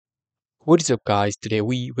What is up, guys? Today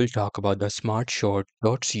we will talk about the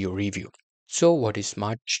smartshort.co review. So what is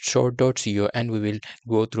smartshort.co, and we will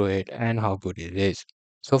go through it and how good it is.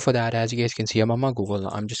 So for that, as you guys can see, I'm on my Google.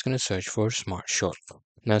 I'm just going to search for smartshort.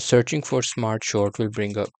 Now searching for smartshort will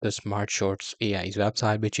bring up the smartshort's AI's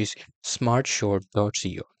website, which is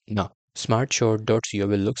smartshort.co. Now smartshort.co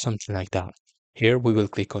will look something like that. Here we will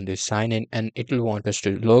click on this sign in, and it will want us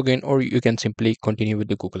to log in, or you can simply continue with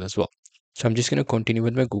the Google as well. So I'm just going to continue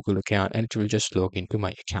with my Google account, and it will just log into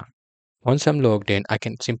my account. Once I'm logged in, I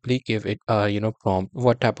can simply give it prompt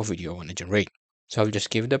what type of video I want to generate. So I'll just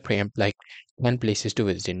give the prompt like 10 places to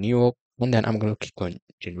visit in New York, and then I'm going to click on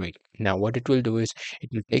generate. Now what it will do is it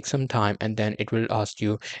will take some time, and then it will ask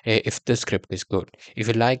you if the script is good. If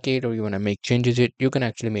you like it or you want to make changes it, you can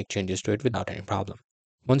actually make changes to it without any problem.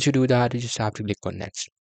 Once you do that, you just have to click on next.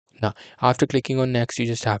 Now, after clicking on next, you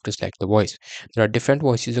just have to select the voice. There are different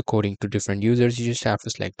voices according to different users. You just have to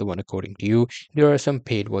select the one according to you. There are some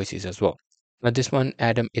paid voices as well. Now, this one,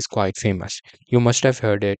 Adam, is quite famous. You must have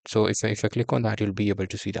heard it. So if I click on that, you'll be able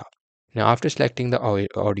to see that. Now, after selecting the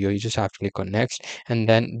audio, you just have to click on next. And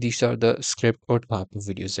then these are the script or type of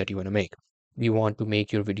videos that you want to make. You want to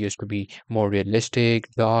make your videos to be more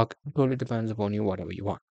realistic, dark. It totally depends upon you, whatever you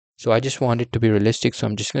want. So I just want it to be realistic. So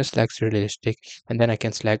I'm just going to select realistic, and then I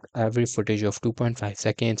can select every footage of 2.5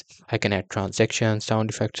 seconds. I can add transactions,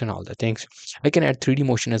 sound effects, and all the things. I can add 3D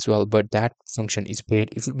motion as well, but that function is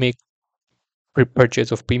paid. If you make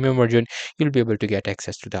purchase of premium version, you'll be able to get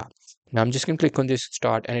access to that. Now I'm just going to click on this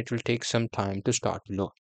start, and it will take some time to start to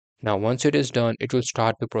load. Now once it is done, it will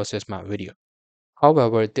start to process my video.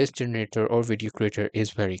 However, this generator or video creator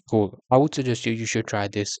is very cool. I would suggest you should try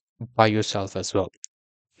this by yourself as well.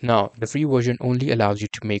 Now, the free version only allows you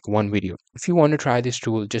to make one video. If you want to try this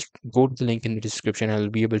tool, just go to the link in the description. I'll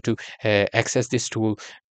be able to access this tool.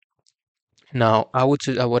 Now,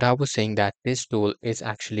 what I was saying that this tool is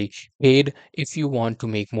actually paid if you want to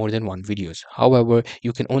make more than one videos. However,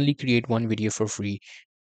 you can only create one video for free.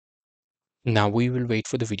 Now, we will wait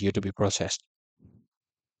for the video to be processed.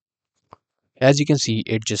 As you can see,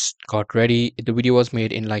 it just got ready. The video was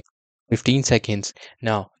made in like 15 seconds.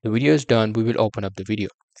 Now, the video is done. We will open up the video.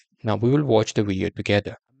 Now, we will watch the video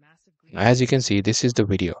together. As you can see, this is the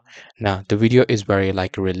video. Now the video is very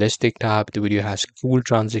like a realistic type. The video has cool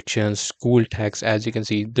transitions, cool text. As you can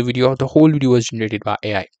see, the whole video was generated by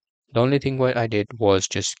AI. The only thing what I did was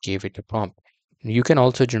just gave it a prompt. You can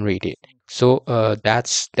also generate it. So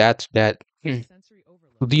that's that.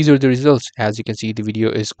 So these are the results. As you can see, the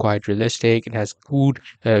video is quite realistic. It has good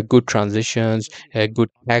transitions, good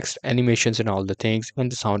text, animations, and all the things,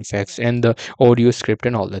 and the sound effects, and the audio script,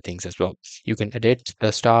 and all the things as well. You can edit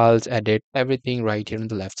the styles, edit everything right here on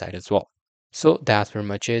the left side as well. So that's pretty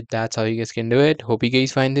much it. That's how you guys can do it. Hope you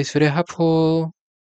guys find this video helpful.